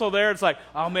reversal there? It's like,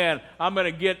 oh man, I'm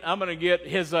gonna get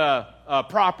his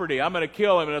property. I'm gonna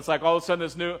kill him, and it's like all of a sudden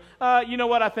this new. You know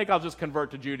what? I think I'll just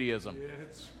convert to Judaism.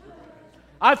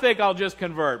 I think I'll just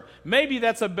convert. Maybe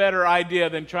that's a better idea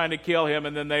than trying to kill him,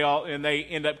 and then they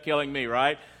end up killing me,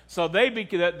 right? So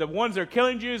the ones that are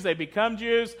killing Jews, they become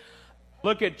Jews.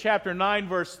 Look at chapter 9,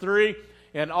 verse 3.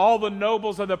 And all the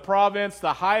nobles of the province,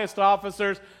 the highest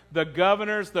officers, the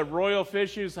governors, the royal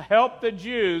officials, helped the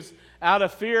Jews out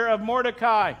of fear of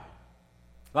Mordecai.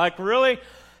 Like, really?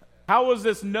 How was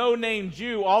this no-name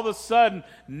Jew all of a sudden,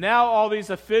 now all these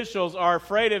officials are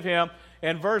afraid of him?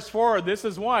 And verse 4, this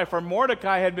is why. For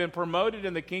Mordecai had been promoted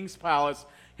in the king's palace.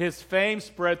 His fame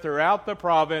spread throughout the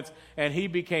province, and he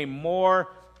became more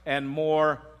and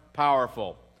more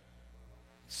powerful.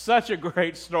 Such a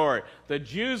great story. The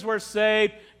Jews were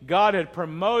saved. God had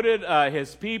promoted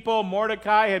his people.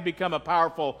 Mordecai had become a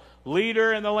powerful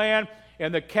leader in the land.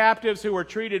 And the captives who were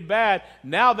treated bad,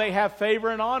 now they have favor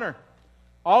and honor.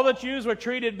 All the Jews were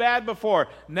treated bad before.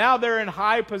 Now they're in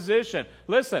high position.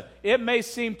 Listen, it may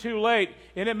seem too late,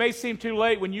 and it may seem too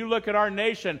late when you look at our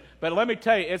nation, but let me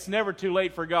tell you, it's never too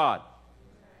late for God.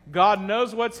 God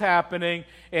knows what's happening,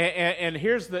 and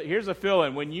here's a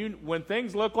fill-in. When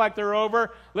things look like they're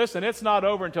over, listen, it's not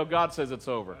over until God says it's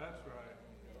over. That's right.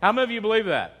 How many of you believe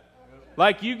that? Yep.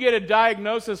 Like you get a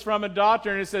diagnosis from a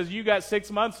doctor, and it says you got 6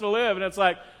 months to live, and it's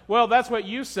like, well, that's what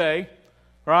you say,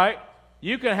 right?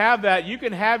 You can have that. You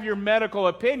can have your medical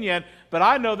opinion, but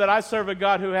I know that I serve a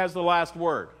God who has the last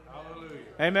word.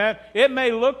 Amen. It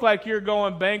may look like you're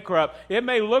going bankrupt. It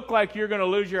may look like you're going to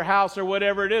lose your house or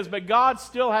whatever it is, but God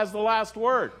still has the last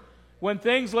word. When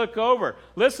things look over.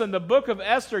 Listen, the book of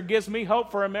Esther gives me hope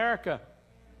for America.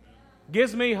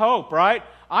 Gives me hope, right?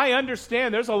 I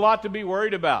understand there's a lot to be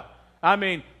worried about. I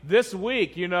mean, this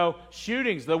week,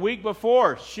 shootings. The week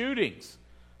before, shootings.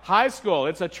 High school,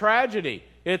 it's a tragedy.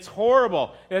 It's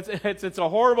horrible. It's a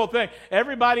horrible thing.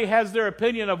 Everybody has their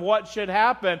opinion of what should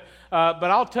happen, but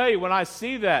I'll tell you, when I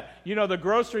see that, the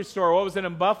grocery store, what was it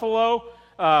in Buffalo,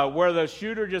 where the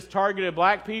shooter just targeted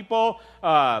black people?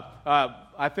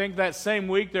 I think that same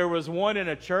week there was one in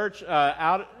a church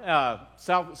out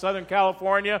Southern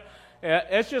California.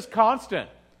 It's just constant.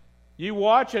 You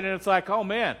watch it and it's like, oh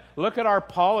man, look at our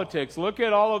politics. Look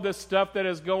at all of this stuff that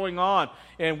is going on.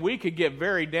 And we could get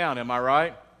very down, am I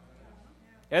right?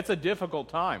 It's a difficult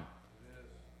time.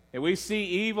 And we see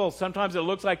evil. Sometimes it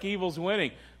looks like evil's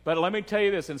winning. But let me tell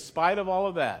you this, in spite of all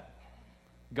of that,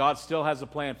 God still has a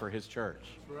plan for His church.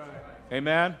 Right.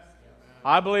 Amen?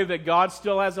 I believe that God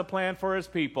still has a plan for His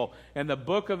people. And the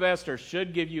book of Esther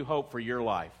should give you hope for your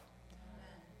life.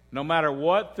 No matter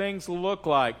what things look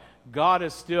like, God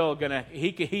is still going to,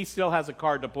 He still has a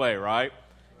card to play, right?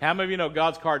 How many of you know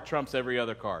God's card trumps every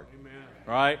other card? Amen.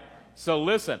 Right? So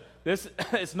listen,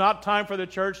 it's not time for the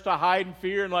church to hide in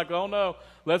fear and like, oh no,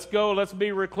 let's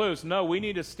be recluse. No, we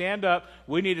need to stand up.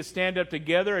 We need to stand up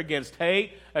together against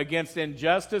hate, against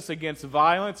injustice, against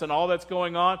violence and all that's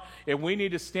going on. And we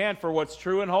need to stand for what's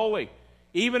true and holy.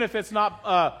 Even if it's not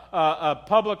a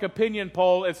public opinion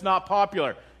poll, it's not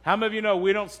popular. How many of you know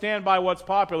we don't stand by what's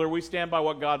popular, we stand by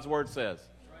what God's Word says?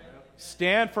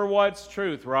 Stand for what's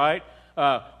truth, right?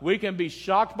 We can be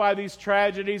shocked by these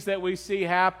tragedies that we see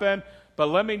happen, but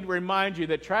let me remind you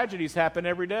that tragedies happen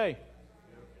every day.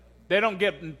 They don't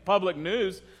get in public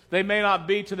news. They may not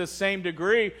be to the same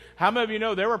degree. How many of you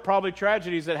know there were probably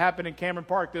tragedies that happened in Cameron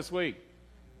Park this week?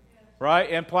 Right?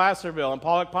 In Placerville and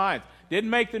Pollock Pines. Didn't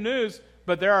make the news,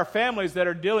 but there are families that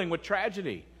are dealing with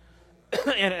tragedy.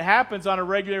 And it happens on a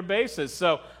regular basis.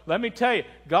 So let me tell you,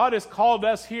 God has called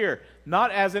us here,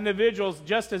 not as individuals,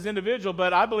 just as individuals,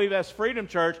 but I believe as Freedom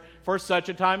Church for such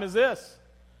a time as this.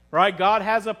 Right? God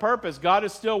has a purpose. God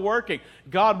is still working.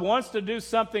 God wants to do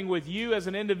something with you as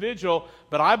an individual,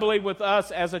 but I believe with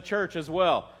us as a church as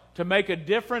well, to make a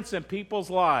difference in people's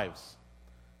lives.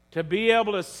 To be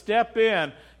able to step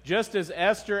in, just as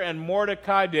Esther and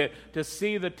Mordecai did, to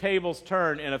see the tables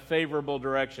turn in a favorable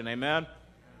direction. Amen?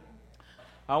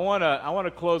 I want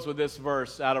to close with this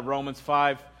verse out of Romans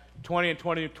 5:20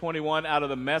 and 21 out of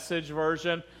the Message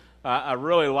version. I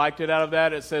really liked it out of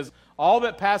that. It says, all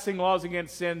that passing laws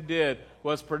against sin did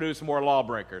was produce more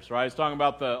lawbreakers, right? It's talking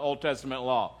about the Old Testament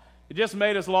law. It just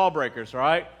made us lawbreakers,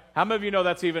 right? How many of you know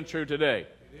that's even true today?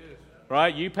 It is.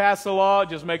 Right? You pass the law, it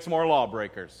just makes more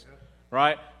lawbreakers,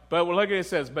 right? But look at it, it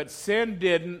says, but sin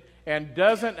didn't and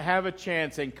doesn't have a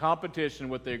chance in competition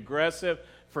with the aggressive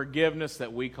forgiveness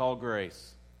that we call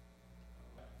grace.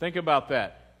 Think about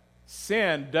that.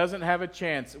 Sin doesn't have a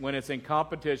chance when it's in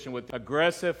competition with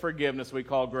aggressive forgiveness we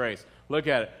call grace. Look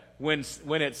at it.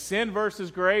 When it's sin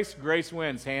versus grace, grace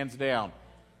wins, hands down.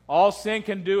 All sin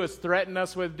can do is threaten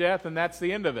us with death, and that's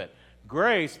the end of it.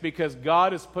 Grace, because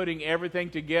God is putting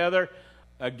everything together,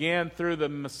 again, through the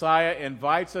Messiah,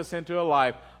 invites us into a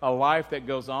life that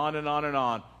goes on and on and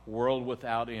on, world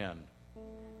without end.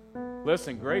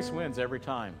 Listen, grace wins every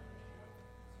time.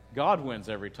 God wins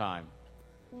every time.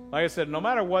 Like I said, no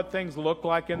matter what things look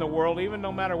like in the world, even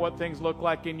no matter what things look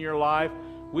like in your life,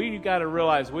 we've got to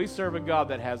realize we serve a God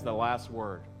that has the last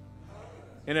word.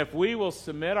 And if we will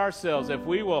submit ourselves, if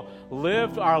we will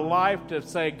live our life to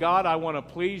say, God, I want to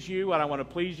please you, and I want to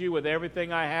please you with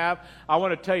everything I have, I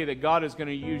want to tell you that God is going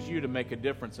to use you to make a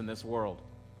difference in this world.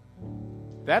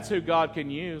 That's who God can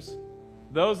use.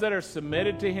 Those that are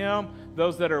submitted to Him,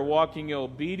 those that are walking in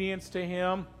obedience to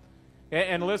Him.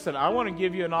 And listen, I want to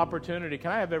give you an opportunity.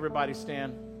 Can I have everybody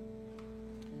stand?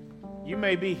 You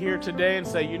may be here today and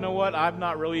say, you know what, I've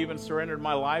not really even surrendered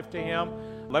my life to Him.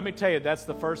 Let me tell you, that's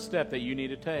the first step that you need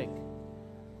to take.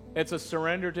 It's a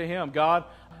surrender to Him. God,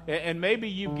 and maybe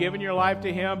you've given your life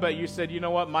to Him, but you said, you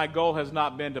know what, my goal has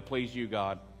not been to please you,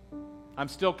 God. I'm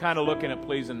still kind of looking at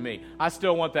pleasing me. I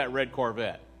still want that red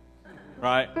Corvette,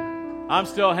 right? I'm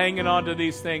still hanging on to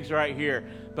these things right here.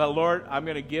 But Lord, I'm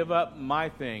going to give up my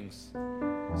things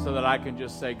so that I can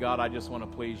just say, God, I just want to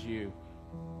please you.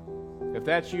 If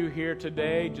that's you here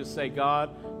today, just say, God,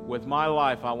 with my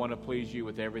life, I want to please you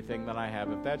with everything that I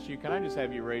have. If that's you, can I just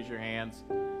have you raise your hands?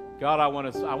 God, I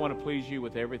want to please you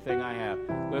with everything I have.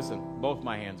 Listen, both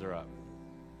my hands are up.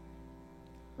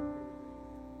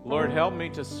 Lord, help me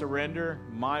to surrender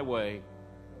my way,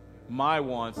 my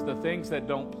wants, the things that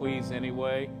don't please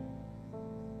anyway.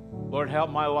 Lord, help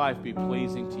my life be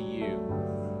pleasing to you.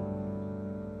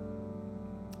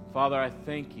 Father, I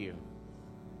thank you.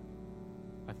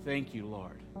 I thank you,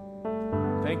 Lord.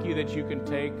 Thank you that you can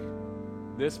take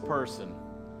this person.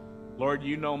 Lord,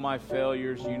 you know my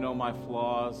failures. You know my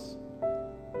flaws.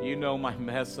 You know my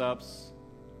mess-ups.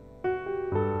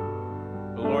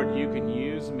 Lord, you can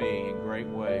use me in great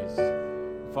ways.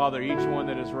 Father, each one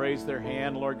that has raised their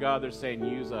hand, Lord God, they're saying,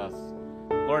 use us.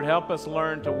 Lord, help us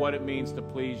learn to what it means to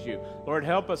please you. Lord,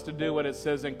 help us to do what it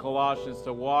says in Colossians,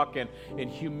 to walk in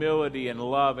humility and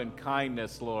love and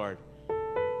kindness, Lord.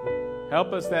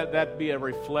 Help us that be a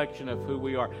reflection of who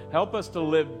we are. Help us to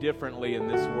live differently in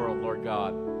this world, Lord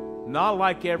God. Not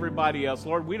like everybody else.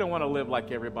 Lord, we don't want to live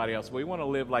like everybody else. We want to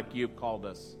live like you've called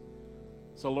us.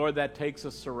 So, Lord, that takes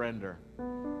a surrender.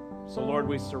 So, Lord,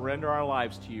 we surrender our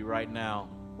lives to you right now.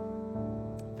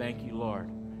 Thank you, Lord.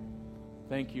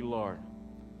 Thank you, Lord.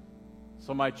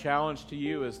 So my challenge to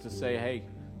you is to say, hey,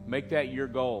 make that your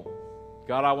goal.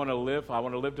 God, I want to live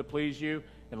to please you.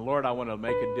 And Lord, I want to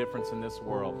make a difference in this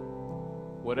world.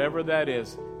 Whatever that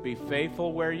is, be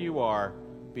faithful where you are.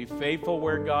 Be faithful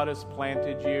where God has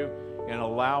planted you. And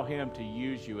allow him to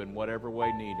use you in whatever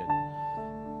way needed.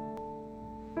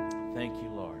 Thank you,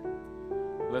 Lord.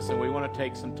 Listen, we want to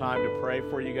take some time to pray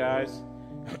for you guys.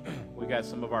 We got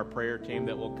some of our prayer team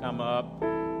that will come up.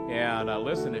 And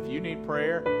listen, if you need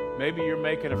prayer, maybe you're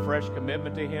making a fresh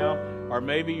commitment to him, or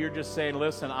maybe you're just saying,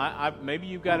 listen, maybe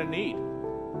you've got a need.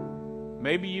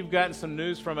 Maybe you've gotten some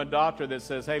news from a doctor that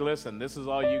says, hey, listen, this is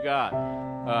all you got.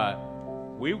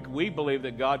 We believe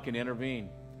that God can intervene.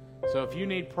 So if you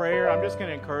need prayer, I'm just going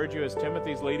to encourage you, as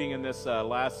Timothy's leading in this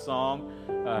last song,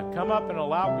 come up and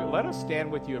let us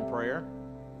stand with you in prayer.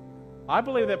 I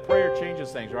believe that prayer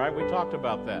changes things, right? We talked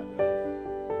about that.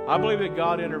 I believe that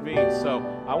God intervenes. So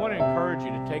I want to encourage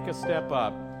you to take a step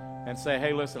up and say,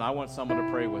 hey, listen, I want someone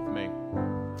to pray with me.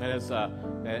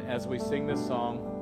 And as we sing this song,